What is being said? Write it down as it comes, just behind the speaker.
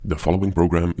following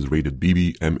program is rated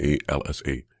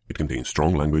BBMA-LSA. It contains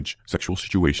strong language, sexual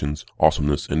situations,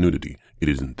 awesomeness, and nudity. It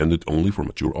is intended only for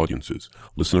mature audiences.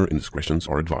 Listener indiscretions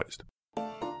are advised.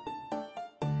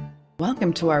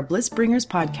 Welcome to our Bliss Bringers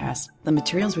podcast. The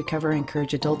materials we cover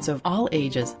encourage adults of all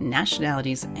ages,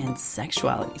 nationalities, and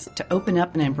sexualities to open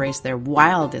up and embrace their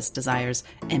wildest desires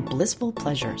and blissful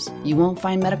pleasures. You won't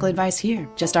find medical advice here,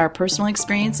 just our personal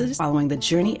experiences following the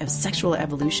journey of sexual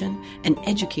evolution and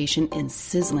education in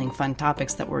sizzling fun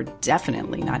topics that were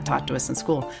definitely not taught to us in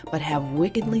school, but have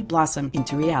wickedly blossomed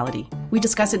into reality. We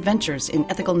discuss adventures in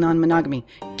ethical non-monogamy,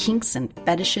 kinks and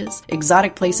fetishes,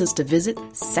 exotic places to visit,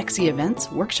 sexy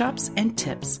events, workshops, and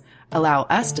tips. Allow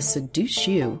us to seduce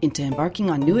you into embarking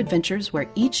on new adventures where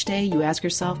each day you ask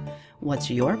yourself, what's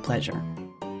your pleasure?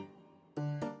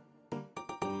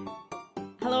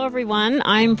 Hello, everyone.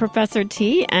 I'm Professor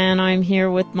T, and I'm here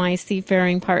with my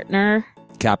seafaring partner,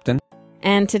 Captain.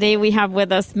 And today we have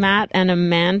with us Matt and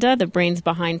Amanda, the brains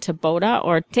behind Taboda,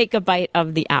 or Take a Bite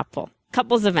of the Apple.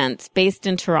 Couples events based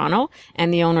in Toronto,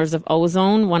 and the owners of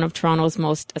Ozone, one of Toronto's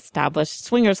most established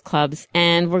swingers clubs.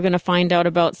 And we're going to find out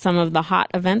about some of the hot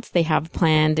events they have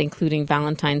planned, including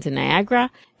Valentine's in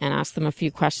Niagara, and ask them a few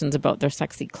questions about their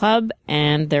sexy club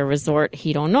and their resort,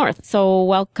 Hedo North. So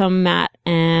welcome, Matt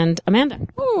and Amanda.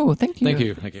 Oh, thank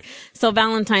you. Thank you. So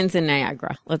Valentine's in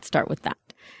Niagara. Let's start with that.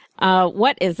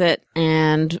 What is it,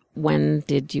 and when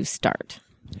did you start?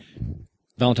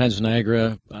 Valentine's in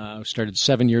Niagara started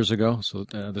 7 years ago, so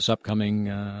this upcoming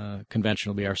convention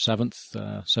will be our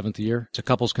seventh year. It's a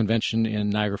couples convention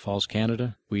in Niagara Falls,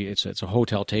 Canada. It's a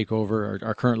hotel takeover.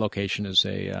 Our current location is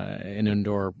an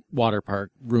indoor water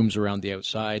park, rooms around the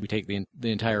outside. We take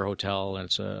the entire hotel, and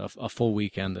it's a full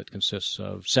weekend that consists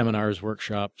of seminars,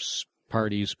 workshops,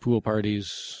 parties, pool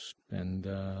parties, and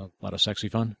a lot of sexy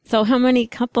fun. So how many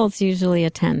couples usually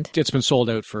attend? It's been sold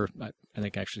out for, I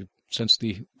think, actually, since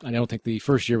I don't think the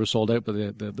first year was sold out, but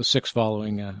the six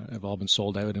following have all been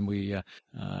sold out, and we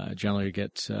generally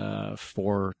get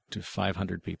 400 to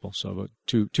 500 people. So about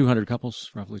 200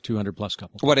 couples, roughly 200 plus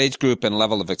couples. What age group and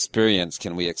level of experience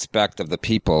can we expect of the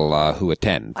people who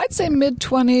attend? I'd say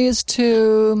mid-20s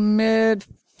to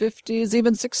mid-50s,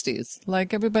 even 60s.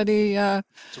 Like everybody... it's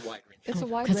a wide range. It's a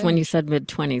wide range. Because when you said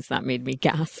mid-20s, that made me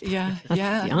gasp. Yeah,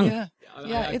 That's young.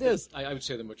 Yeah, it is. I would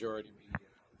say the majority...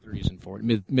 30s and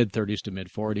 40s, mid 30s to mid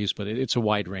 40s, but it's a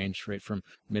wide range, right from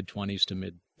mid 20s to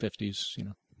mid 50s,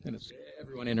 and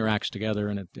everyone interacts together,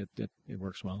 and it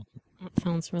works well. That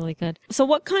sounds really good. So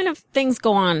what kind of things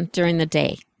go on during the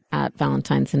day at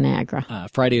Valentine's in Niagara?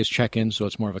 Friday is check-in, so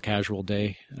it's more of a casual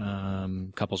day.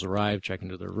 Couples arrive, check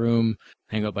into their room,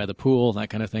 hang out by the pool,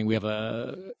 that kind of thing. We have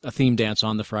a theme dance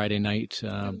on the Friday night.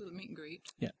 The meet and greet.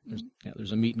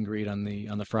 There's a meet and greet on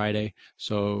the Friday.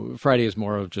 So Friday is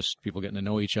more of just people getting to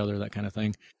know each other, that kind of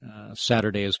thing.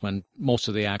 Saturday is when most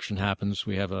of the action happens.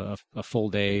 We have a full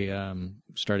day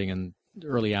starting in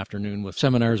early afternoon with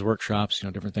seminars, workshops,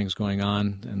 different things going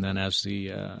on. And then as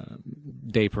the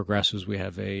day progresses, we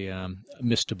have a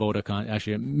Miss Taboda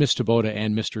a Miss Taboda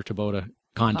and Mr. Taboda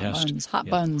contest. Hot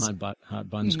buns. Hot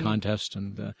buns contest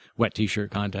and wet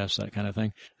T-shirt contest, that kind of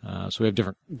thing. So we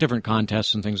have different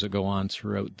contests and things that go on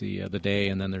throughout the day.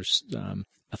 And then there's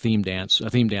a theme dance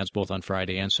both on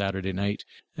Friday and Saturday night.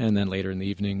 And then later in the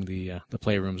evening, the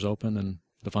playroom's open and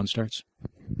the fun starts.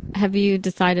 Have you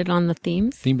decided on the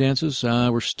themes? Theme dances?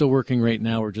 We're still working right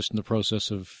now. We're just in the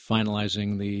process of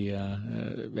finalizing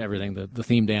everything, the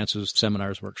theme dances,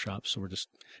 seminars, workshops. So we're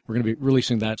going to be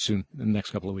releasing that soon in the next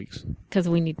couple of weeks. Because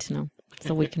we need to know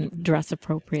so we can dress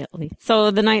appropriately. So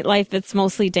the nightlife, it's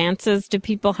mostly dances. Do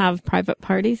people have private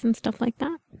parties and stuff like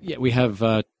that? Yeah, we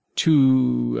have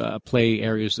two play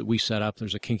areas that we set up.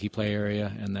 There's a kinky play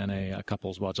area and then a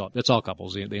couples. Well, it's all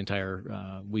couples. The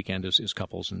entire weekend is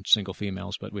couples and single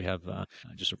females, but we have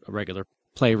just a regular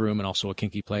playroom and also a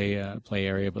kinky play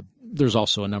area. But there's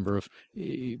also a number of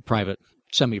private,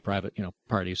 semi-private,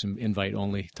 parties,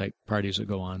 invite-only type parties that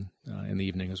go on in the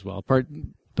evening as well.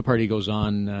 The party goes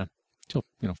on till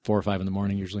 4 or 5 in the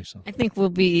morning usually. So I think we'll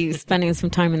be spending some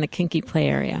time in the kinky play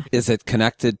area. Is it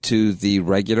connected to the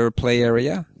regular play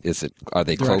area? Are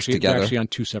they close together? They're actually on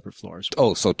 2 separate floors.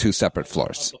 Oh, so 2 separate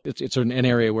floors. It's an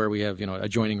area where we have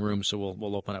adjoining rooms, so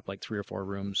we'll open up like 3 or 4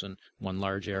 rooms and one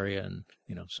large area, and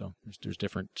so there's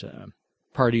different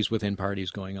parties within parties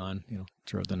going on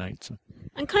throughout the night. So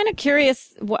I'm kind of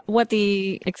curious what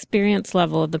the experience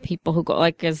level of the people who go,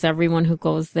 like, is everyone who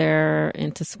goes there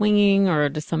into swinging, or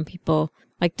do some people,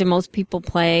 like, do most people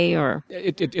play, or?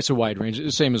 It's a wide range.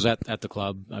 The same as at the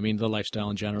club. I mean, the lifestyle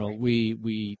in general,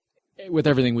 we with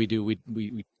everything we do,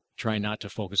 we try not to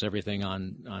focus everything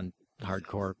on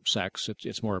hardcore sex.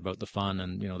 It's more about the fun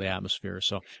and the atmosphere.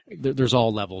 So there's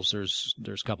all levels.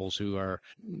 There's couples who are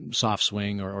soft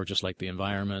swing or just like the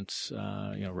environment,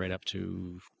 right up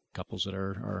to couples that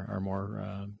are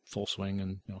more full swing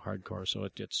and hardcore. So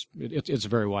it's a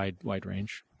very wide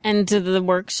range. And do the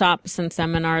workshops and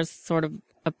seminars sort of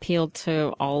appeal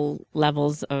to all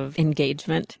levels of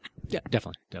engagement? Yeah,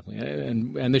 definitely.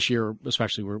 And this year,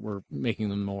 especially, we're making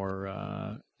them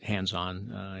more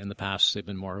hands-on. In the past, they've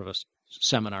been more of a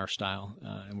seminar style,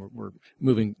 and we're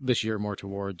moving this year more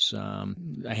towards a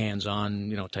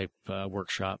hands-on, type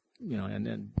workshop.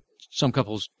 And some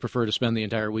couples prefer to spend the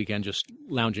entire weekend just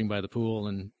lounging by the pool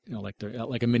and like they're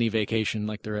like a mini vacation,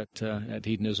 like they're at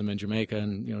Hedonism in Jamaica,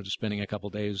 and just spending a couple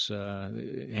days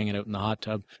hanging out in the hot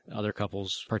tub. Other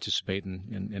couples participate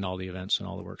in all the events and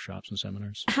all the workshops and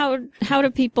seminars. How do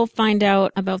people find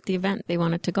out about the event they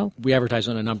wanted to go? We advertise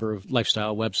on a number of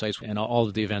lifestyle websites, and all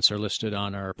of the events are listed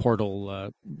on our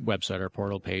portal website, our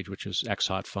portal page, which is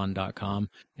xhotfun.com,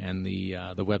 and the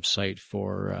website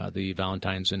for the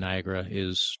Valentine's in Niagara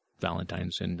is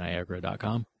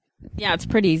valentinesinnniagara.com. Yeah, it's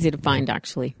pretty easy to find,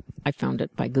 actually. I found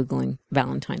it by Googling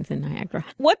Valentine's in Niagara.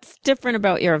 What's different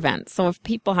about your events? So if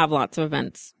people have lots of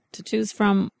events to choose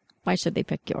from, why should they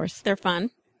pick yours? They're fun.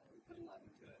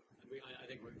 I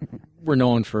think we're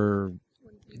known for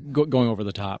going over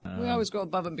the top. We always go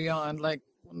above and beyond. Like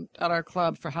at our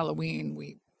club for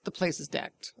Halloween, the place is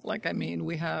decked. Like, I mean,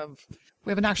 we have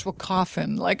an actual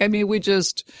coffin. Like, I mean,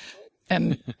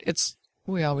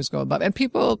 we always go above, and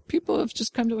people have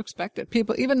just come to expect it.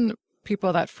 Even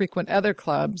people that frequent other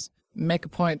clubs make a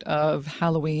point of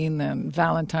Halloween and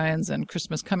Valentine's and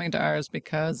Christmas coming to ours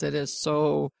because it is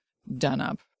so done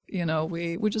up.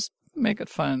 We just make it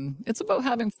fun. It's about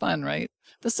having fun, right?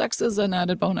 The sex is an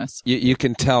added bonus. You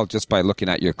can tell just by looking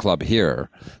at your club here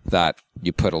that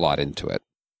you put a lot into it.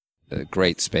 A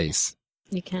great space.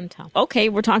 You can tell. Okay,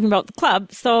 we're talking about the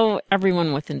club. So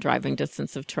everyone within driving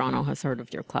distance of Toronto has heard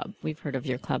of your club. We've heard of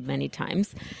your club many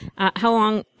times. How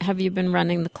long have you been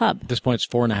running the club? At this point, it's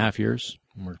 4.5 years.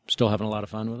 We're still having a lot of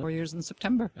fun with it. 4 years in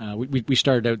September. We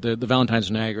started out, the Valentine's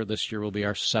in Niagara this year will be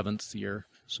our 7th year.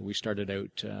 So we started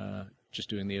out just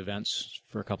doing the events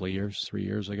for a couple of years, 3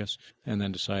 years, I guess, and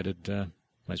then decided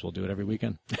might as well do it every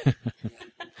weekend.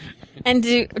 And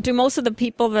do most of the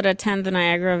people that attend the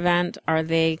Niagara event, are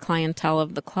they clientele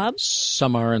of the club?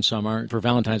 Some are and some aren't. For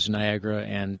Valentine's in Niagara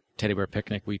and Teddy Bear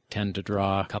Picnic, we tend to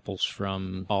draw couples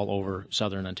from all over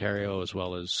southern Ontario as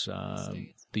well as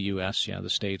the U.S., the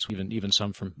States, even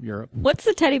some from Europe. What's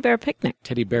the Teddy Bear Picnic?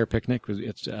 Teddy Bear Picnic,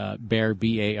 it's Bear,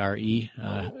 B-A-R-E,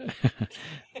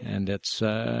 and it's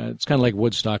kind of like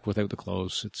Woodstock without the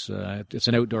clothes. It's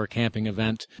an outdoor camping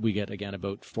event. We get, again,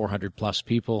 about 400 plus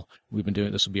people. We've been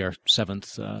doing, this will be our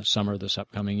 7th summer this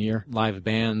upcoming year. Live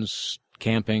bands,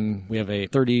 camping. We have a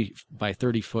 30 by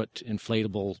 30 foot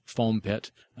inflatable foam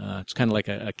pit. It's kind of like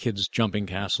a kid's jumping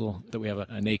castle. That we have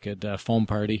a naked foam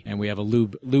party, and we have a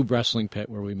lube wrestling pit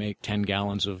where we make 10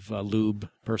 gallons of lube,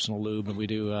 personal lube, and we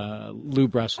do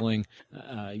lube wrestling,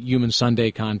 human sundae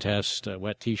contest,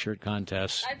 wet t-shirt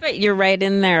contest. I bet you're right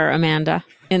in there, Amanda,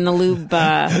 in the lube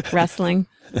wrestling.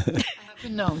 I've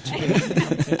been known to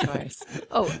be twice.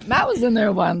 Oh, Matt was in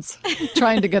there once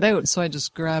trying to get out, so I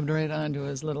just grabbed right onto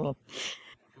his little...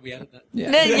 Can we edit that?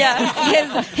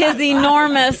 Yeah, his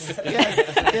enormous...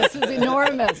 Yes, his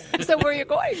enormous. So where are you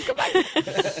going? Come back.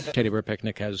 Teddy Bear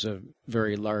Picnic has a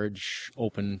very large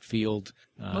open field.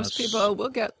 Most people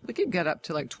we can get up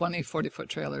to like 20, 40-foot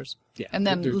trailers. Yeah. And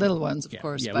then little ones, of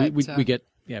course. Yeah, but, we get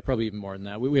probably even more than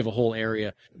that. We have a whole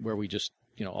area where we just,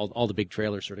 all the big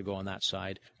trailers sort of go on that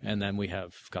side. And then we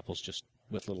have couples just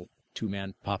with little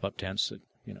 2-man pop-up tents that,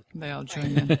 They all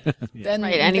join in. Then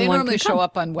Right, they anyone normally can come. show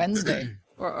up on Wednesday.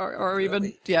 Or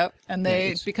even, and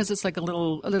because it's like a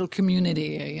little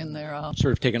community in there.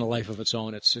 Sort of taken a life of its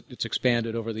own. It's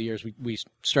expanded over the years. We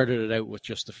started it out with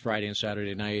just the Friday and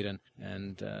Saturday night,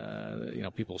 and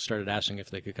people started asking if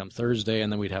they could come Thursday,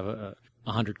 and then we'd have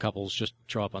 100 couples just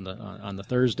show up on the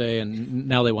Thursday, and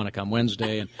now they want to come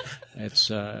Wednesday, and it's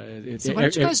So why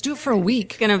don't you guys do it for a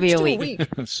week? It's going to be a Do week.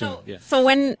 soon. Yeah. So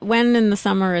when in the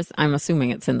summer is, I'm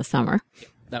assuming it's in the summer.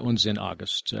 That one's in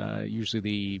August.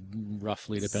 Usually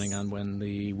roughly, depending on when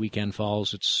the weekend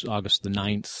falls, it's August the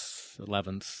 9th,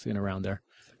 11th, in around there.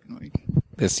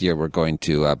 This year we're going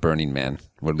to Burning Man.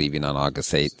 We're leaving on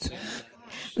August 8th.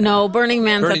 No, Burning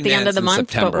Man's Burning at the end of Man's the in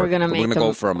month, September, but we're going to but make we're gonna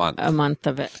go for a month. A month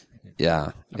of it.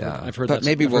 Yeah. I've heard but that's-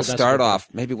 maybe I've we'll heard that's start good. off.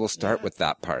 Maybe we'll start with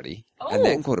that party and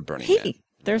then go to Burning Man. Hey,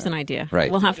 there's an idea. Right.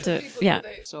 We'll have to, yeah.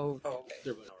 So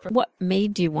What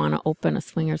made you want to open a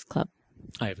swingers club?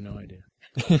 I have no idea.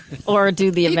 or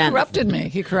do the He event? corrupted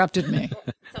me.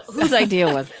 Whose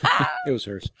idea was it? It was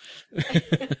hers.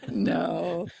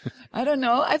 No, I don't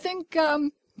know. I think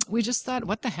we just thought,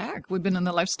 what the heck? We've been in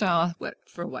the lifestyle,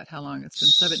 how long? It's been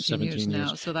 17 years 17 now.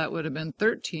 years. So that would have been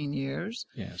 13 years.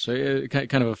 Yeah, so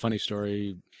kind of a funny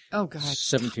story. Oh, God.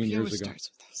 17 He years always ago.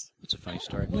 starts with this. It's a funny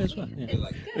story. Yeah, it's fun. Yeah.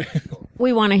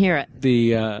 We want to hear it.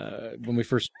 When we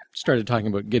first started talking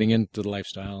about getting into the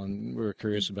lifestyle and we were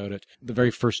curious about it, the very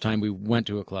first time we went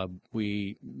to a club,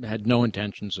 we had no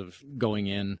intentions of going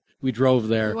in. We drove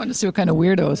there. We wanted to see what kind of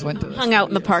weirdos went to this. Hung out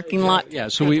in the parking lot. Yeah,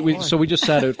 so we just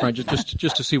sat out front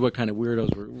just to see what kind of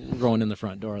weirdos were going in the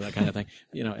front door, that kind of thing.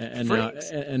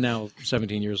 And now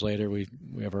 17 years later we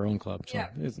have our own club. So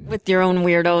With your own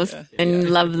weirdos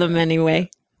and love them anyway.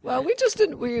 Well, we just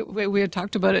didn't. We had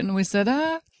talked about it and we said,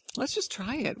 let's just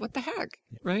try it. What the heck,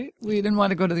 right? We didn't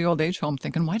want to go to the old age home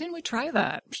thinking, why didn't we try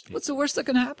that? What's the worst that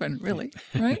can happen, really,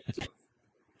 right?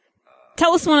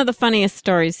 Tell us one of the funniest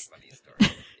stories.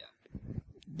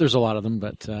 There's a lot of them,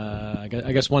 but I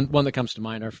guess one that comes to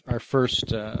mind, our first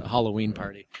Halloween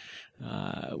party.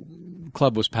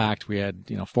 Club was packed. We had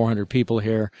 400 people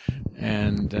here,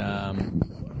 and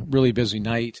really busy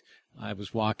night. I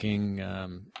was walking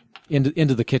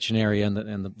into the kitchen area,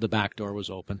 and the back door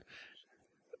was open.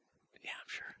 Yeah, I'm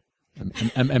sure.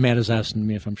 Amanda's asking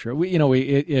me if I'm sure. Any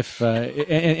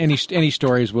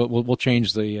stories, we'll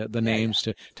change the names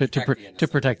to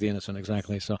protect the innocent.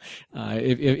 Exactly. So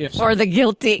if Or the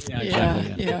guilty. yeah,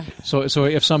 exactly, Yeah. So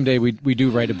if someday we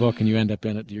do write a book and you end up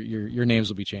in it, your names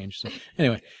will be changed. So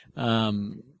anyway,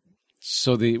 I'm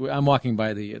walking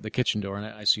by the kitchen door and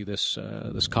I see this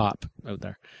cop out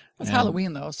there. It's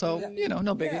Halloween though, so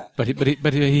no biggie.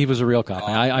 But he was a real cop.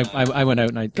 I went out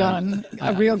and A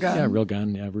real gun. Yeah, real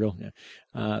gun. Yeah, real. Yeah.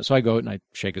 So I go out and I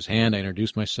shake his hand. I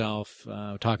introduce myself,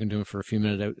 talking to him for a few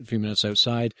minutes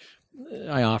outside.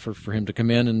 I offer for him to come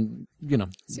in and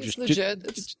It's legit.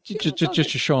 just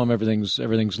to show him everything's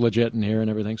legit in here and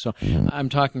everything. So I'm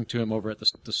talking to him over at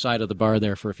the side of the bar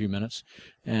there for a few minutes,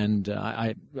 and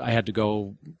I had to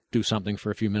go do something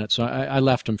for a few minutes. So I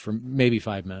left him for maybe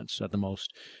 5 minutes at the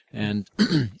most, and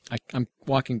I'm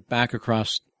walking back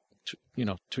across,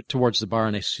 towards the bar,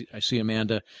 and I see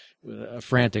Amanda with a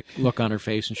frantic look on her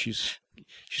face, and she's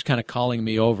kind of calling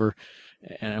me over.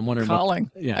 And I'm wondering.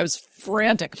 Calling. I was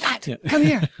frantic. Matt, come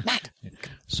here, Matt.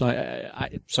 So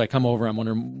I come over. I'm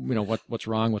wondering, what's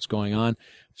wrong, what's going on.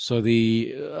 So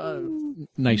the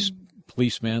nice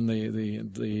policeman,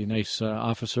 the nice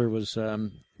officer was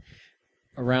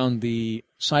around the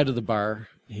side of the bar.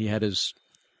 He had his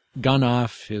gun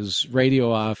off, his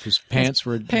radio off, his pants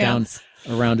were down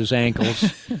around his ankles,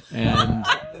 and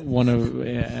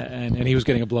and he was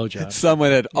getting a blowjob.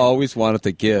 Someone had always wanted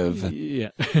to give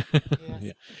Yeah.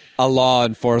 a law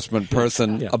enforcement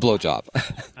person a blowjob.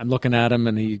 I'm looking at him,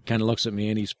 and he kind of looks at me,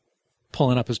 and he's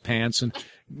pulling up his pants and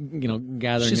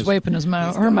gathering. She's wiping his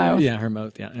mouth, her mouth. Yeah, her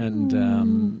mouth. Yeah,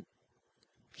 and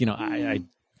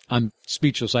I'm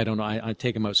speechless. I don't know. I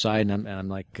take him outside, and I'm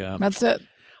like, that's it.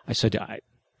 I said,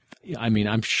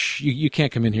 you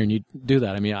can't come in here and you do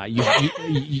that. I mean,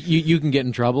 you can get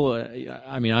in trouble.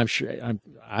 I'm sure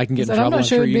I can get in trouble. I'm not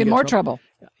sure you'd be in more trouble.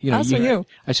 You.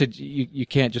 I said, you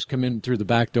can't just come in through the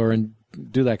back door and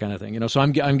do that kind of thing. So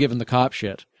I'm giving the cop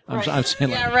shit. I'm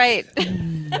saying, right.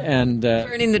 And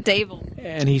turning the table.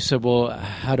 And he said, well,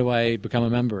 how do I become a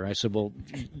member? I said, well,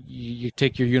 you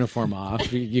take your uniform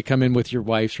off, you come in with your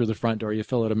wife through the front door, you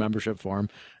fill out a membership form,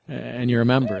 and you're a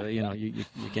member. You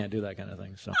can't do that kind of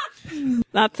thing. So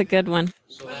that's a good one.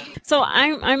 So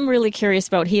I'm really curious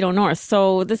about Hedo North.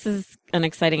 So this is an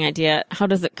exciting idea. How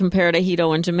does it compare to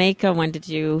Hedo in Jamaica? When did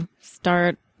you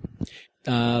start?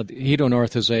 Hedo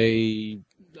North is a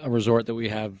resort that we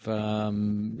have.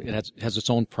 It has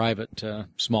its own private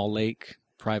small lake,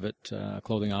 private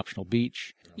clothing optional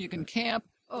beach. You can camp.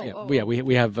 We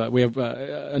have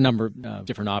a number of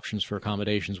different options for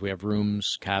accommodations. We have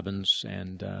rooms, cabins,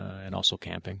 and also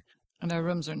camping. And our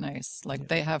rooms are nice. Like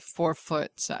they have 4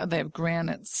 foot. They have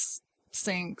granite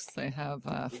sinks. They have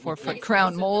 4 foot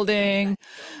crown molding.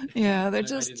 Yeah, they're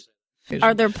just.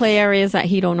 Are there play areas at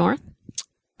Hedo North?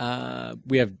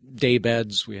 We have day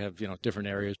beds. We have different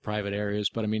areas, private areas.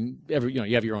 But I mean,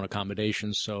 you have your own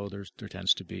accommodations, so there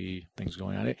tends to be things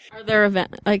going on. Are there is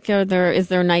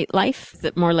there nightlife? Is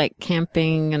it more like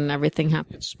camping and everything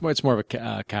happens? It's more of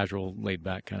a casual, laid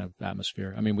back kind of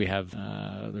atmosphere. I mean, we have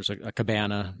there's a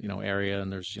cabana area,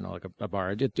 and there's like a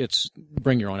bar. It's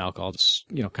bring your own alcohol. It's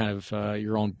kind of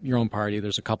your own party.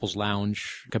 There's a couples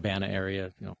lounge, cabana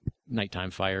area.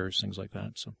 Nighttime fires, things like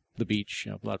that. So. The beach,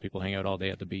 a lot of people hang out all day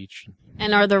at the beach.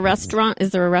 And is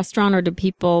there a restaurant, or do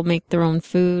people make their own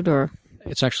food, or?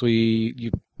 It's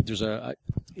actually there's a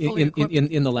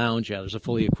in the lounge. Yeah, there's a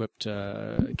fully equipped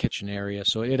kitchen area.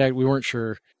 So we weren't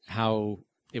sure how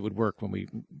it would work when we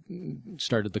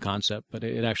started the concept, but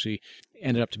it actually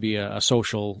ended up to be a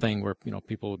social thing where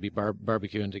people would be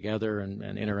barbecuing together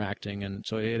and interacting, and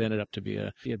so it ended up to be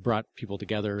it brought people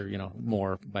together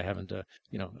more by having to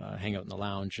hang out in the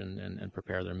lounge and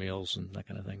prepare their meals and that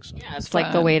kind of thing. So yeah, it's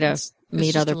like a way to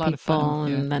meet other people,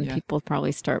 and then people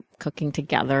probably start cooking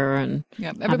together. And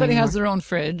everybody has their own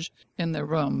fridge in their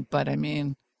room, but I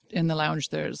mean, in the lounge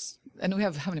and we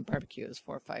have how many barbecues?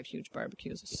 4 or 5 huge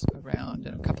barbecues around,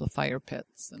 and a couple of fire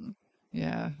pits, and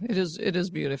it is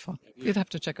beautiful. You'd have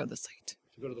to check out the site.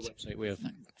 If you go to the website, we have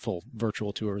full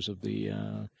virtual tours of the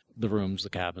rooms, the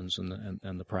cabins,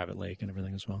 and the private lake and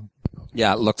everything as well.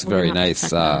 Yeah, it looks very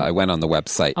nice. I went on the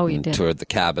website and toured the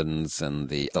cabins and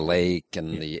the lake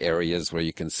and the areas where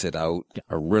you can sit out.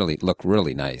 Look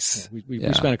really nice. Yeah,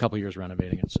 we spent a couple of years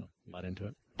renovating it, so a lot into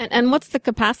it. And what's the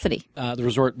capacity? The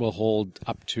resort will hold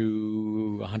up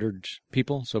to 100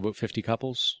 people, so about 50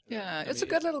 couples. Yeah, it's a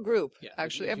good little group,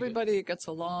 actually. Everybody gets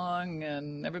along,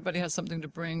 and everybody has something to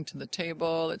bring to the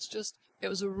table. It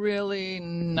was a really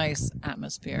nice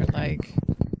atmosphere. Like,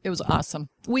 it was awesome.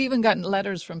 We even got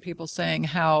letters from people saying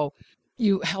how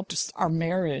you helped our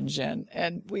marriage,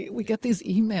 and we get these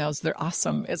emails. They're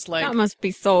awesome. It's like, that must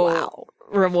be so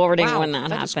rewarding when that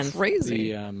happens. Is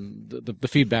crazy. The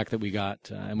feedback that we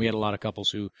got, and we had a lot of couples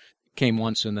who came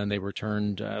once and then they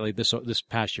returned. Like this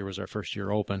past year was our first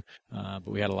year open, but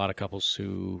we had a lot of couples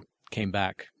who came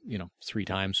back 3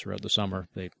 times throughout the summer.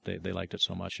 They liked it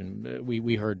so much, and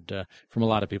we heard from a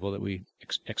lot of people that we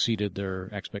exceeded their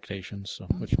expectations, so,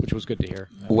 which was good to hear.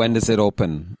 When does it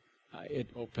open?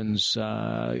 It opens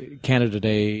Canada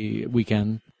Day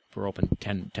weekend. We're open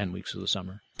 10 weeks of the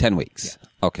summer. 10 weeks.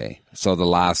 Yeah. Okay. So the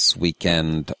last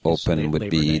weekend open would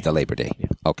be the Labor Day. Yeah.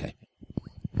 Okay.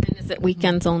 And is it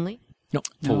weekends only? No,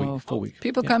 full week.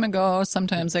 People come and go.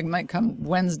 Sometimes they might come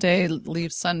Wednesday,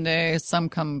 leave Sunday. Some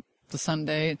come the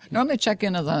Sunday. Normally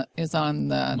check-in is on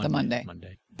the Monday.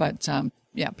 But,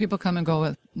 people come and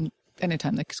go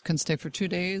anytime. They can stay for 2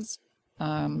 days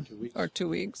or 2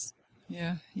 weeks.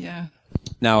 Yeah.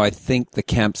 Now, I think the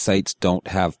campsites don't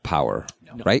have power,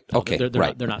 right? No, okay,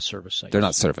 they're not service sites. They're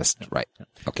not serviced, right?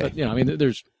 Okay. But,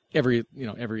 there's every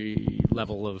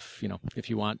level of if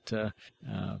you want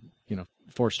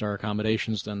 4-star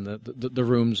accommodations, then the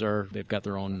rooms they've got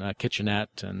their own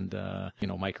kitchenette and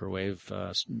microwave,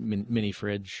 mini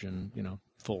fridge, and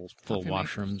full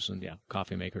washrooms and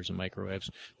coffee makers and microwaves.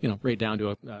 Right down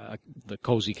to the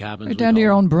cozy cabins. Right down to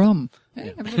your own broom.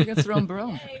 Hey, everybody gets their own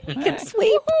broom. You can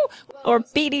sweep or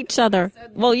beat each other.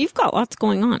 Well, you've got lots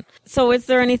going on. So, is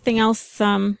there anything else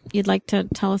you'd like to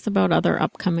tell us about other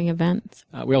upcoming events?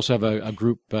 We also have a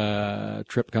group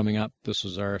trip coming up. This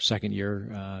is our second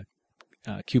year.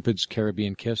 Cupid's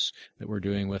Caribbean Kiss that we're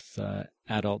doing with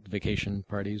adult vacation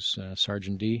parties,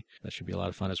 Sergeant D. That should be a lot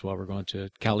of fun as well. We're going to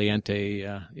Caliente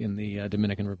in the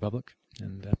Dominican Republic,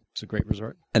 and it's a great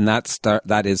resort. And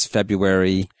that is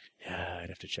February... Yeah, I'd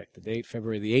have to check the date.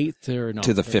 February the 8th or no?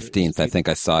 To the 15th. I think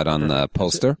I saw it on the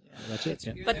poster. That's it.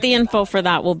 Yeah. But the info for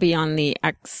that will be on the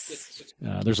X.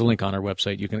 There's a link on our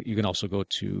website. You can also go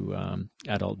to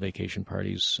Adult Vacation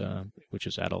Parties, which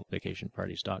is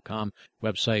adultvacationparties.com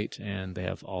website, and they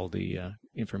have all the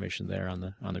information there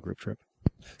on the group trip.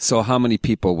 So, how many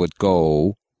people would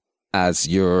go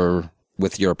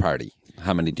with your party?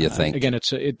 How many do you think? Again,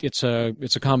 it's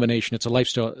a combination. It's a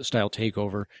lifestyle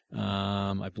takeover.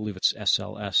 I believe it's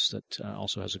SLS that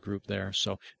also has a group there.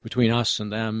 So between us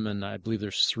and them, and I believe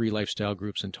there's 3 lifestyle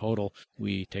groups in total,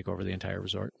 we take over the entire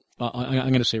resort. I'm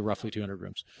going to say roughly 200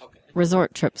 rooms. Okay.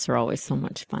 Resort trips are always so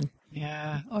much fun.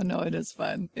 Yeah. Oh no, it is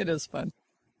fun. It is fun.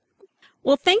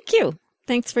 Well, thank you.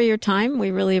 Thanks for your time.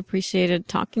 We really appreciated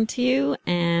talking to you.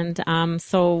 And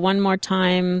so one more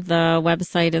time, the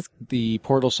website is... The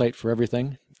portal site for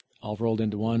everything, all rolled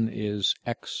into one, is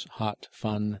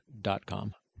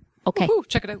xhotfun.com. Okay. Woo-hoo,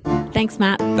 check it out. Thanks,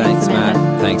 Matt. Thanks, Matt.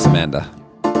 Thanks, Amanda.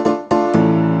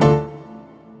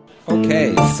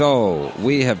 Okay, so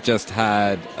we have just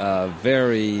had a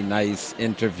very nice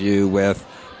interview with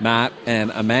Matt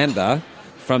and Amanda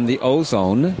from the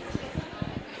Ozone.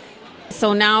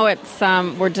 So now it's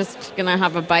we're just going to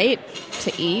have a bite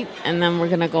to eat, and then we're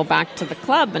going to go back to the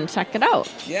club and check it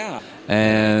out. Yeah.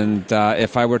 And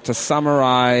if I were to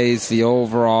summarize the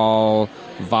overall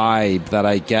vibe that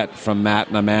I get from Matt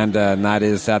and Amanda, and that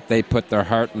is that they put their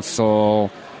heart and soul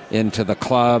into the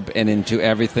club and into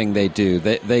everything they do.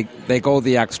 They go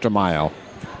the extra mile.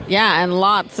 Yeah, and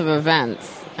lots of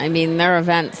events. I mean, their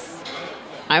events,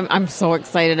 I'm so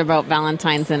excited about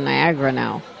Valentine's in Niagara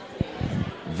now.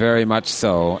 Very much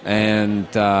so.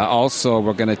 And also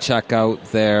we're going to check out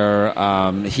their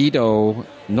Hedo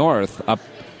North up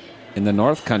in the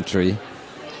North Country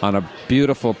on a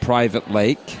beautiful private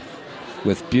lake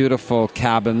with beautiful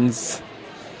cabins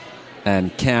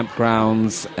and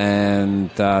campgrounds,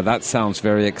 and that sounds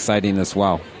very exciting as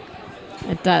well.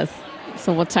 It does.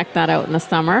 So we'll check that out in the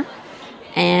summer.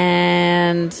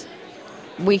 And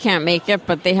we can't make it,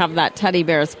 but they have that Teddy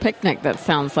Bears picnic that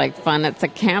sounds like fun. It's a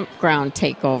campground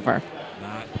takeover.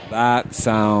 That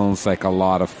sounds like a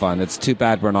lot of fun. It's too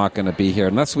bad we're not going to be here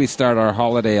unless we start our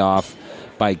holiday off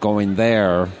by going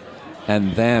there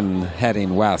and then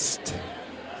heading west.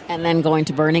 And then going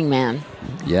to Burning Man.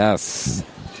 Yes.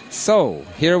 So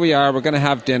here we are. We're going to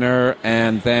have dinner,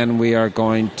 and then we are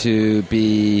going to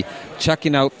be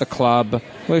checking out the club.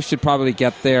 We should probably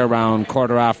get there around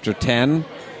 10:15.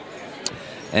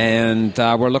 And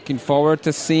we're looking forward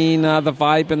to seeing the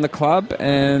vibe in the club.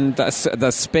 And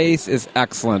the space is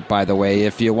excellent, by the way.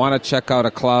 If you want to check out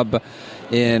a club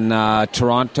in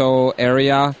Toronto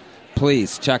area,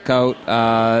 please check out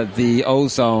the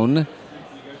Ozone.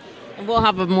 We'll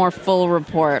have a more full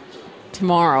report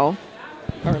tomorrow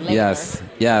or later. Yes.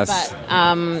 But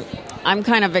I'm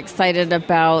kind of excited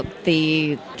about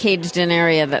the caged-in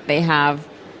area that they have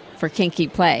for kinky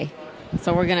play.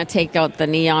 So we're going to take out the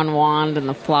neon wand and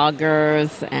the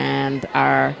floggers and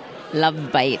our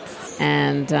love bites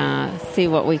and see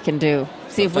what we can do.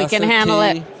 See if we can handle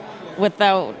it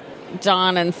without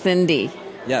John and Cindy.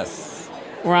 Yes.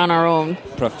 We're on our own.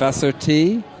 Professor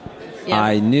T, Yes.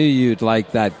 I knew you'd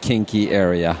like that kinky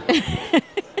area.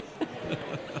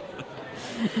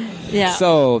 Yeah.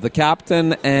 So the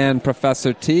captain and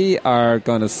Professor T are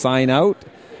going to sign out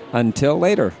until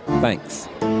later. Thanks.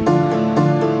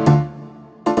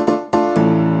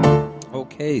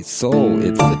 Okay, so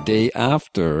it's the day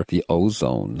after the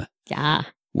Ozone. Yeah.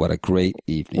 What a great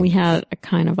evening. We had a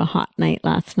kind of a hot night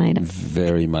last night.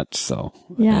 Very much so.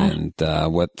 Yeah. And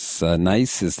what's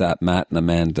nice is that Matt and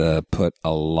Amanda put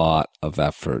a lot of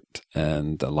effort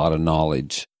and a lot of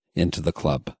knowledge into the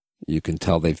club. You can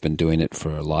tell they've been doing it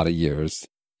for a lot of years.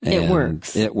 It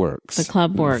works. It works. The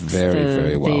club works.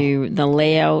 Very well. The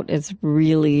layout is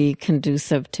really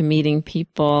conducive to meeting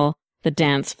people. The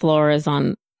dance floor is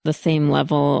on the same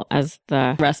level as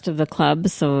the rest of the club,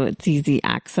 so it's easy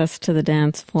access to the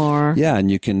dance floor. Yeah, and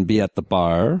you can be at the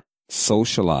bar,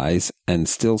 socialize, and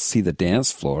still see the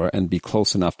dance floor and be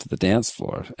close enough to the dance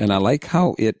floor. And I like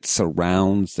how it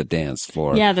surrounds the dance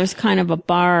floor. Yeah, there's kind of a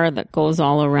bar that goes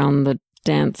all around the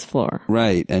dance floor.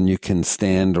 Right, and you can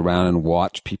stand around and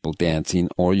watch people dancing,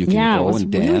 or you can go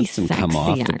and dance really and come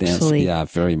off the dance. Yeah,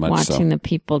 very much so. Watching the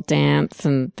people dance,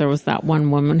 and there was that one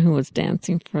woman who was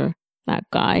dancing for that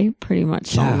guy pretty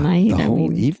much all night. The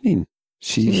whole evening.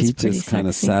 He just kind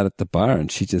of sexy. sat at the bar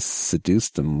and she just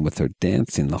seduced him with her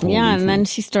dancing the whole evening. Yeah, and then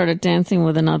she started dancing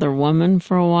with another woman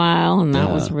for a while, and that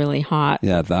was really hot.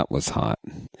 Yeah, that was hot.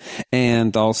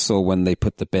 And also when they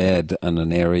put the bed on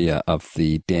an area of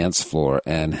the dance floor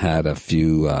and had a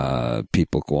few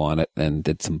people go on it and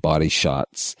did some body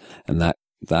shots, and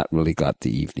that really got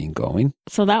the evening going.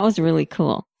 So that was really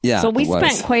cool. Yeah, so we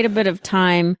spent quite a bit of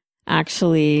time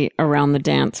actually around the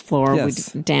dance floor.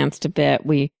 Yes. We danced a bit.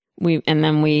 And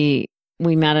then we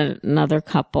met another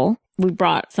couple. We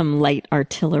brought some light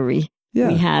artillery. Yeah.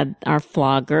 We had our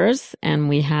floggers and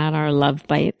we had our love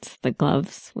bites, the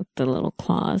gloves with the little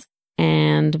claws,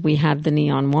 and we had the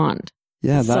neon wand.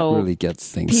 Yeah, that So really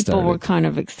gets things started. People were kind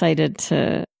of excited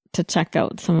to check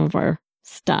out some of our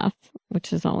stuff,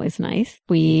 which is always nice.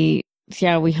 We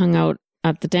hung out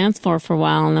at the dance floor for a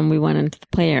while, and then we went into the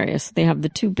play area. So they have the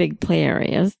two big play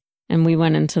areas, and we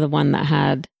went into the one that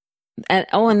had,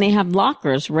 and they have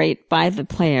lockers right by the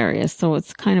play area. So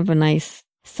it's kind of a nice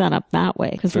setup that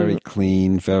way. Very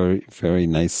clean, very, very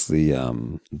nicely,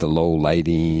 the low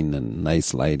lighting and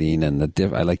nice lighting, and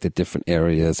I like the different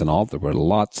areas, and there were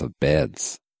lots of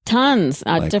beds. Tons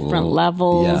at different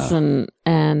levels, yeah.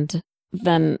 and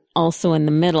then also in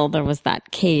the middle, there was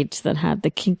that cage that had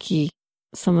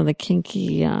some of the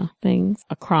kinky things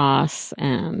across,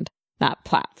 and that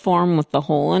platform with the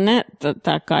hole in it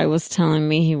that guy was telling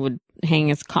me he would hang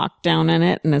his cock down in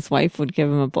it and his wife would give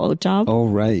him a blowjob. Oh,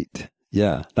 right.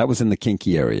 Yeah. That was in the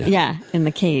kinky area. Yeah. In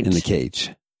the cage. In the cage.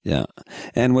 Yeah.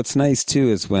 And what's nice too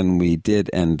is when we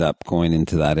did end up going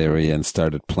into that area and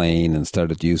started playing and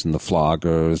started using the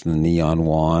floggers and the neon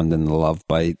wand and the love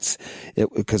bites,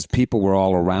 because people were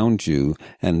all around you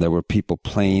and there were people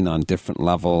playing on different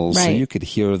levels. Right. So you could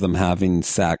hear them having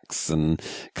sex and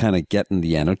kind of getting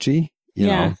the energy, you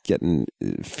know,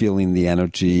 feeling the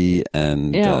energy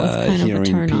and it was kind hearing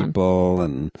of a turn people.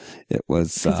 And it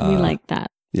was, because we like that.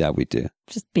 Yeah, we do.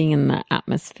 just being in the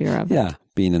atmosphere of it. Yeah,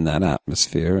 being in that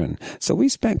atmosphere. And so we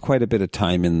spent quite a bit of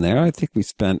time in there. I think we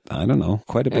spent, I don't know,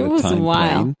 quite a bit of time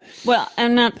playing. Well,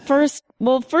 and first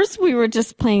we were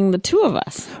just playing the two of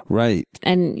us. Right.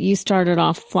 And you started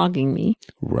off flogging me.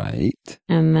 Right.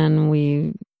 And then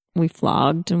we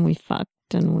flogged and we fucked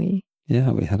and we...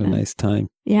 Yeah, we had a nice time.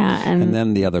 Yeah. And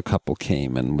then the other couple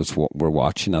came and were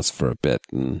watching us for a bit.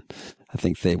 And I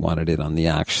think they wanted it on the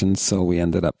action. So we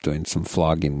ended up doing some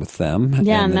flogging with them.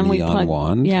 Yeah, and then the neon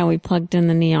wand. Yeah, we plugged in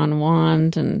the neon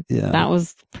wand and that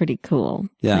was pretty cool.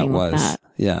 Yeah, it was.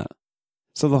 Yeah.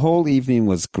 So the whole evening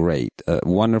was great. A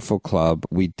wonderful club.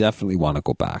 We definitely want to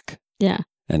go back. Yeah.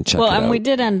 And check it out. Well, and we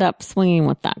did end up swinging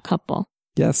with that couple.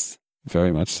 Yes,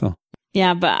 very much so.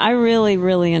 Yeah, but I really,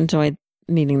 really enjoyed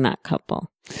meeting that couple.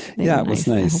 It was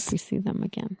nice. I hope we see them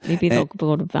again. Maybe they'll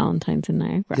go to Valentine's in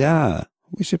Niagara. Yeah.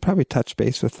 We should probably touch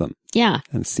base with them. Yeah.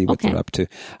 And see what they're up to.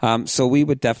 So we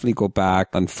would definitely go back.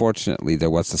 Unfortunately, there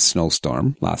was a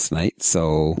snowstorm last night.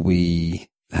 So we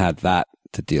had that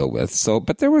to deal with.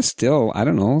 But there were still, I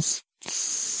don't know,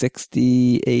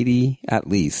 60, 80 at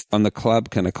least. And the club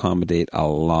can accommodate a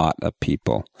lot of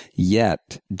people.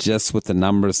 Yet, just with the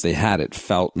numbers they had, it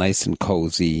felt nice and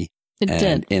cozy. It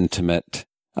did. Intimate.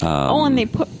 And they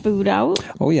put food out.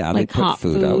 Oh, yeah. Like they put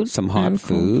food out. Some hot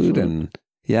food. And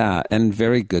yeah. And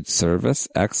very good service.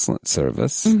 Excellent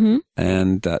service. Mm-hmm.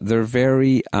 And they're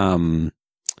very,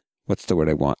 what's the word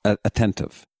I want?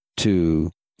 Attentive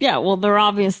to... Yeah, well, they're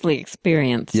obviously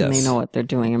experienced and they know what they're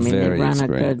doing. I mean,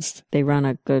 they run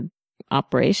a good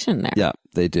operation there. Yeah,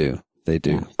 they do. They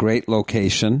do. Yeah. Great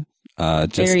location.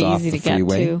 Just very off easy the to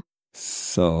freeway. Get to.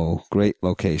 So great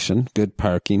location, good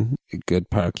parking.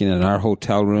 And our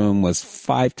hotel room was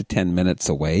 5 to 10 minutes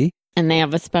away. And they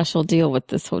have a special deal with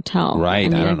this hotel. Right.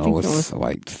 I don't know. It was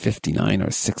like $59 or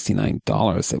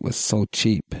 $69. It was so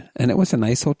cheap. And it was a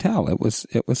nice hotel. It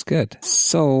was good.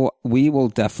 So we will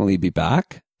definitely be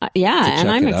back. And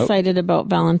I'm excited about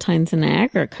Valentine's in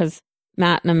Niagara because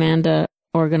Matt and Amanda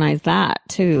organized that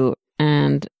too.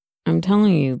 And I'm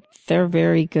telling you, they're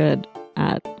very good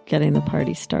at getting the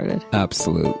party started.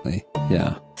 Absolutely.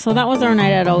 Yeah. So that was our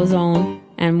night at Ozone,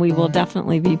 and we will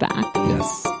definitely be back.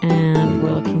 Yes. And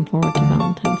we're looking forward to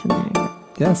Valentine's in Niagara.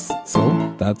 Yes.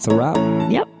 So that's a wrap.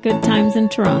 Yep. Good times in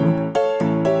Toronto.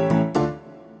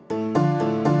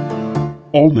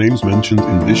 All names mentioned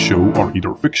in this show are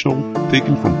either fictional,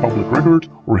 taken from public record,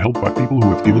 or held by people who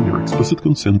have given their explicit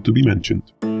consent to be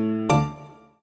mentioned.